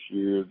affected this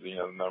year.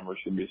 The numbers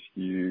should be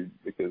skewed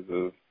because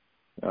of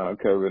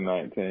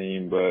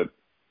COVID-19, but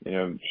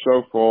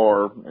so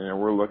far,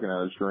 we're looking at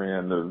a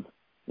trend of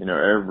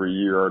every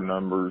year our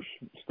numbers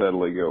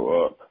steadily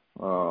go up.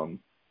 So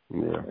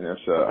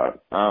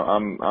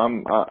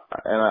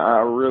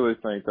I really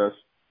think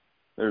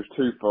there's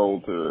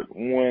twofold to it.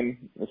 One,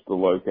 it's the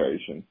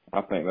location.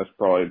 I think that's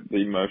probably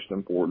the most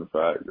important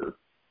factor.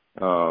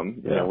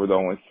 We're the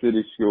only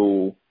city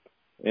school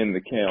in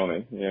the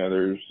county.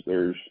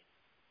 There's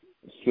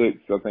six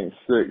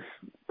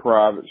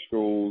private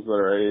schools that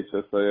are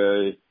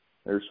AHSAA.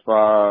 There's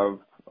 5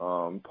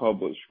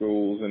 public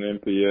schools in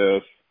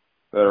MPS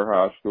that are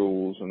high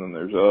schools, and then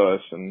there's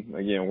us. And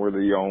again, we're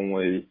the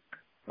only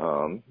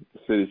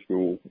city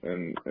school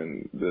in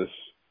this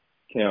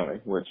county,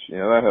 which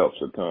that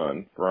helps a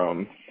ton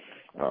from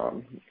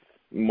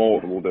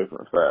multiple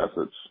different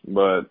facets.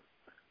 But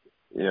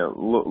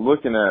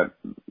looking at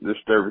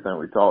just everything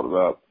we talked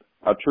about,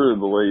 I truly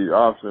believe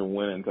obviously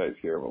winning takes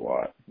care of a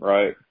lot,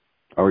 right?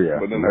 Oh yeah,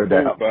 but then no the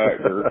doubt.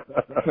 factor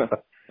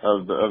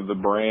of the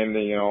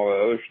branding and all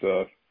that other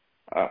stuff,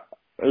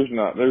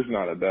 there's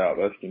not a doubt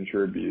that's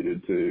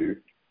contributed to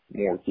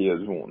more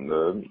kids wanting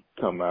to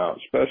come out,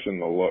 especially in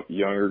the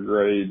younger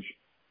grades.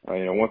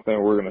 One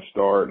thing we're going to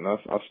start, and I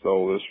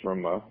stole this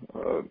from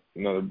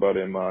another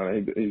buddy of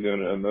mine. He's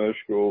in another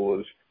school,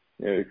 is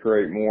to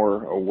create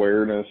more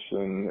awareness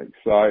and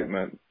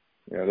excitement.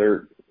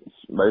 They're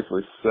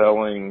basically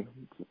selling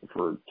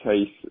for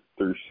K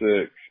through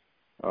 6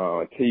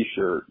 a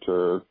T-shirt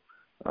to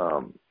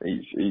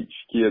each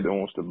kid that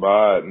wants to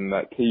buy it, and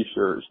that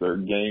T-shirt's their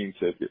game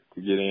ticket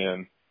to get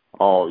in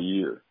all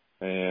year.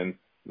 And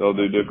they'll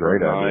do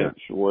different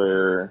nights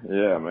where,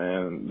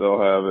 they'll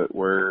have it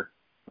where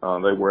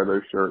they wear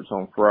their shirts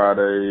on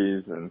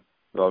Fridays, and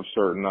they'll have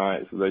certain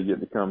nights that they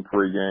get to come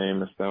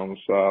pregame and stay on the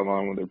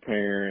sideline with their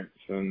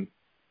parents. And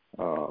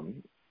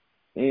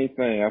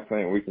anything I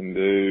think we can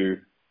do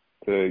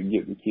to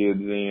get the kids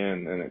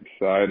in and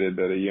excited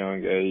at a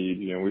young age.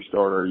 We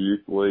started our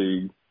youth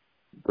league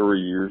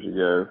 3 years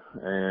ago,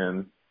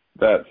 and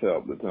that's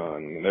helped a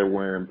ton. They're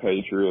wearing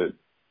Patriot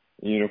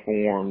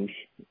uniforms,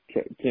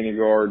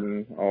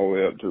 kindergarten, all the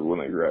way up to when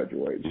they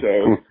graduate.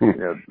 So,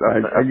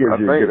 that gives you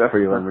a good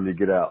feeling when you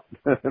get out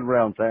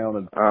around town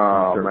and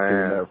start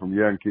seeing that from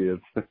young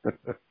kids.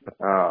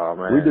 Oh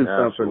man, we do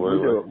something.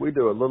 Absolutely. We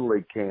do a little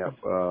league camp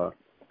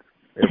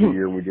every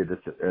year. We did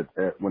this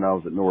at when I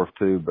was at North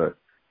too, but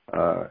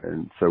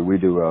and so we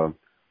do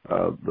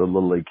the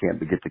little league camp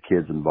to get the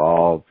kids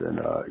involved,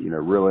 and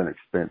real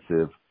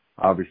inexpensive.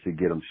 Obviously,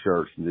 get them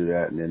shirts and do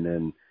that, and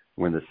then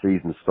when the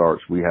season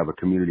starts, we have a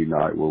community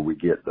night where we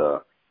get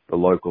the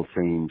local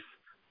teams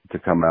to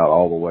come out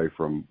all the way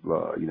from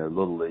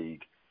little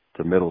league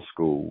to middle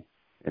school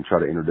and try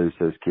to introduce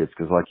those kids,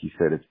 because like you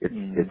said,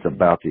 it's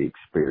about the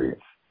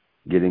experience,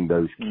 getting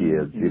those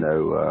kids.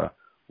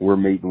 We're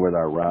meeting with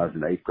our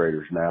rising 8th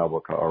graders now,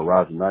 or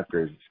rising 9th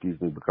graders,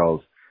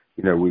 because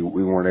we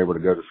weren't able to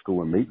go to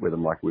school and meet with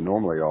them like we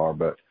normally are,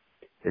 but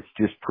it's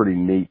just pretty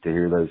neat to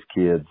hear those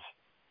kids,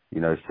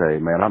 say,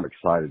 man, I'm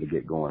excited to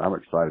get going. I'm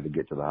excited to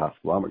get to the high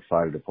school. I'm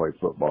excited to play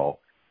football.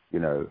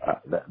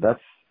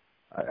 That's,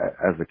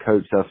 as a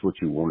coach, that's what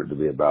you want it to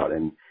be about.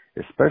 And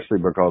especially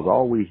because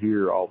all we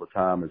hear all the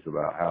time is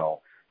about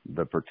how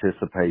the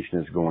participation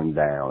is going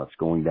down. It's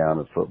going down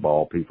in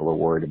football. People are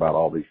worried about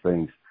all these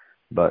things.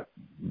 But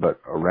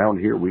around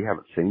here, we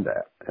haven't seen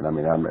that. And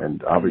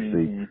and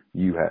obviously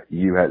you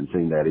hadn't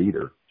seen that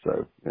either.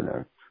 So,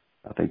 I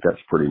think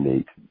that's pretty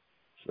neat.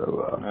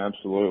 So,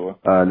 absolutely.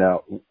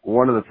 Now,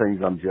 one of the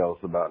things I'm jealous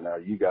about now,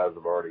 you guys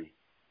have already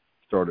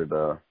started,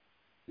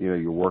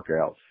 your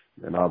workouts,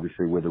 and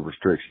obviously with the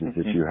restrictions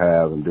that you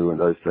have and doing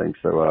those things.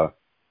 So,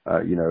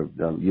 you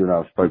and I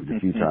have spoken a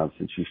few times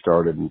since you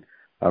started, and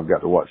I've got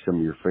to watch some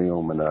of your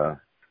film, and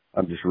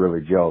I'm just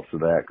really jealous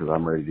of that, because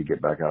I'm ready to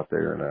get back out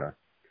there and,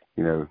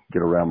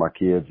 get around my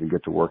kids and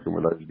get to working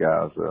with those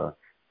guys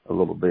a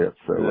little bit.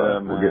 So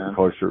we're getting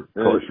closer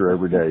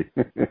every day.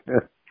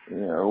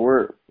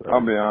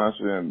 I'll be honest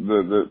with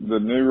you, the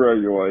new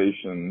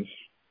regulations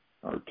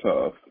are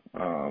tough.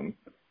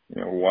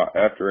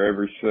 After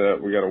every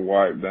set, we got to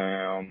wipe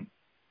down.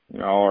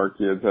 All our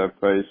kids have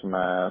face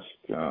masks.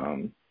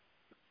 They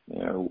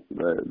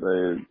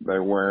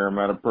wear them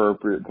at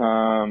appropriate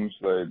times.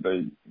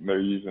 They're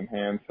using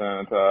hand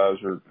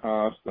sanitizer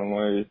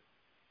constantly.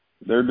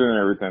 They're doing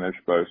everything they're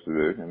supposed to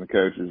do, and the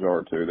coaches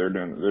are too. They're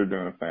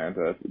doing a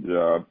fantastic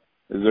job.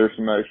 Is there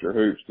some extra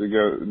hoops to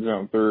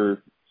jump through?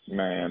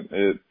 Man,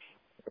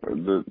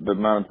 the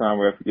amount of time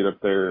we have to get up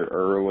there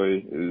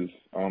early is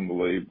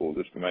unbelievable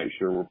just to make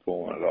sure we're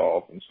pulling it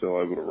off and still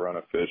able to run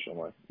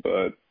efficiently.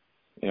 But,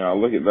 I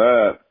look at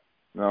that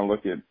and I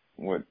look at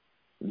what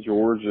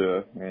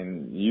Georgia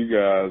and you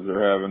guys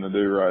are having to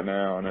do right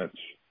now, and it's,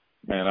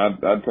 man,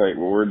 I'd take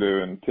what we're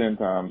doing 10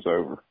 times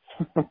over.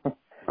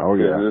 Oh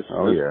yeah.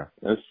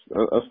 That's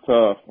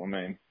tough. I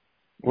mean,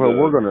 well,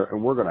 we're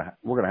gonna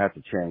have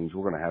to change.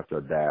 We're gonna have to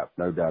adapt,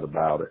 no doubt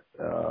about it.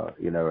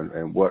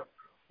 And what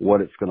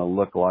it's gonna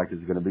look like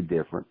is gonna be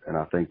different. And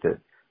I think that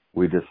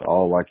we just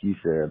all, like you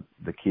said,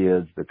 the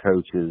kids, the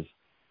coaches,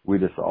 we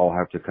just all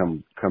have to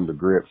come to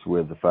grips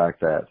with the fact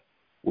that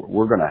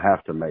we're gonna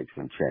have to make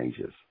some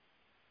changes.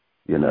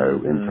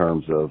 Mm-hmm. in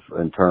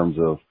terms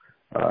of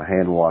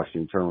hand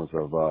washing, in terms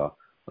of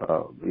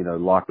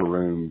locker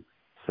room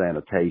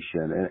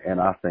sanitation,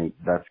 and I think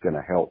that's going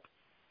to help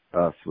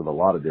us with a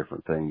lot of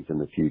different things in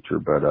the future.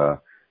 But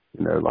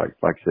like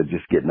I said,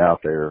 just getting out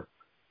there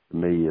to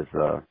me is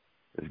going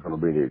to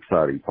be the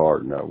exciting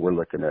part. And we're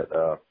looking at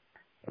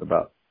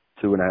about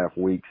 2.5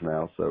 weeks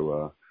now.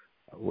 So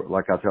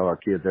like I tell our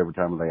kids every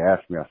time they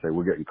ask me, I say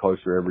we're getting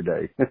closer every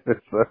day.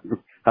 So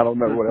I don't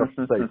know what else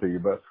to say to you,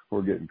 but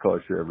we're getting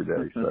closer every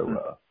day.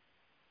 So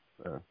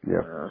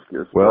yeah.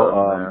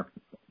 Well,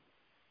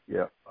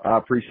 yeah, I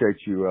appreciate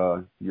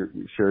you your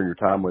sharing your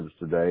time with us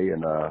today,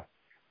 and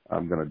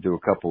I'm going to do a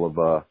couple of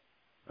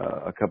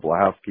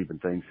housekeeping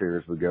things here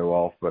as we go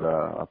off. But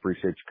I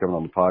appreciate you coming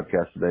on the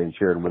podcast today and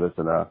sharing with us.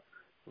 And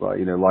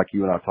like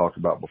you and I talked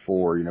about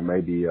before,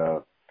 maybe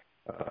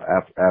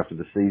after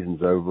the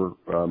season's over,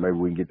 maybe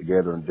we can get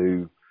together and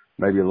do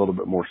maybe a little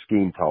bit more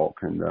scheme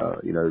talk and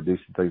do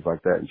some things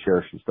like that and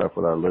share some stuff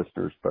with our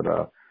listeners. But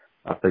I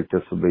think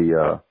this will be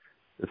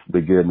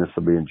good, and this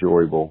will be an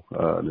enjoyable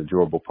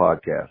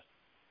podcast.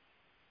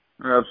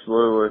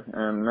 Absolutely.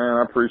 And man,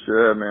 I appreciate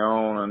having me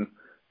on. And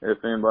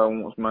if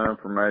anybody wants my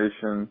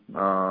information,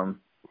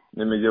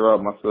 let me give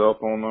out my cell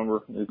phone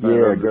number.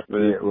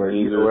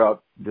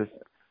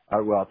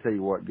 I'll tell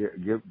you what,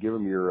 give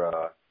them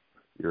your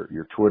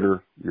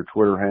Twitter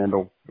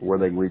handle, where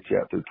they can reach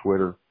out through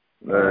Twitter.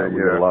 We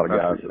get a lot of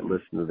guys that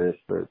listen to this,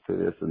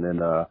 and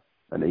then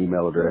an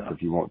email address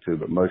if you want to.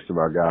 But most of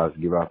our guys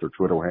give out their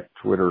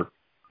Twitter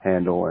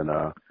handle, and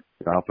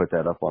I'll put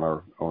that up on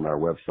our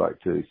website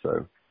too.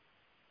 So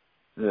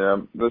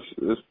yeah,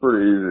 it's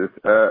pretty easy. It's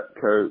at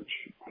Coach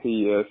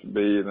PSB,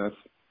 and that's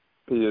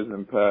P as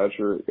in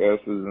Patrick, S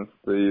as in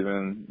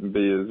Stephen,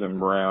 B as in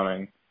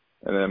Browning.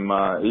 And then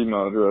my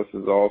email address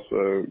is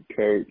also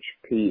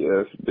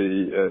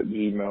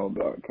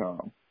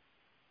coachpsb@gmail.com.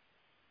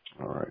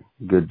 All right.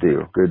 Good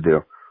deal.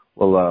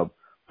 Well,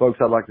 folks,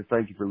 I'd like to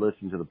thank you for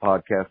listening to the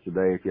podcast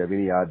today. If you have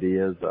any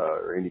ideas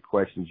or any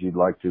questions you'd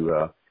like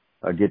to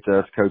get to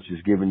us, Coach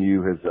has given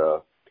you his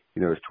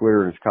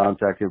Twitter and his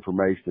contact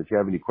information. If you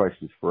have any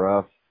questions for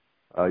us,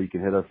 you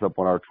can hit us up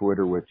on our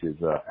Twitter, which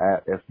is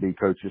at FB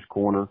Coaches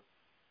Corner,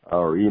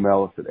 or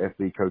email us at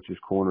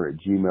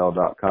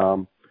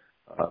fbcoachescorner@gmail.com.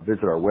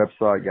 Visit our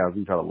website, guys.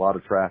 We've had a lot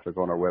of traffic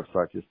on our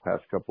website this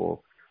past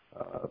couple,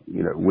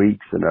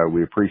 weeks, and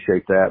we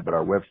appreciate that. But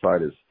our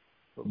website is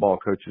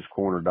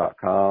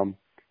footballcoachescorner.com,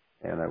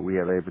 and we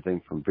have everything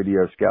from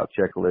video scout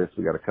checklists.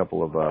 We got a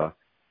couple of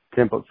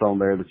templates on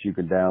there that you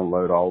can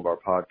download. All of our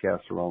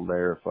podcasts are on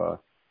there. If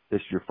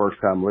this is your first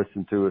time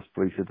listening to us,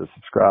 please hit the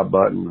subscribe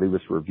button, leave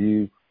us a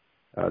review.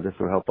 This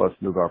will help us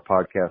move our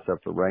podcast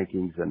up the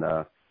rankings, and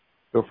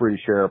feel free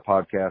to share our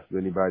podcast with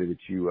anybody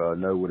that you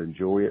know would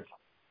enjoy it.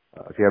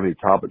 If you have any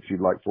topics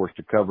you'd like for us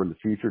to cover in the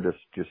future,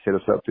 just hit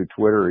us up through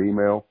Twitter or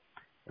email,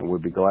 and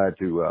we'd be glad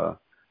to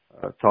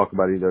talk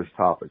about any of those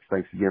topics.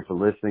 Thanks again for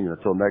listening, and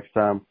until next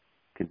time,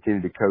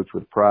 continue to coach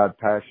with pride,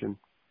 passion,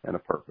 and a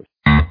purpose.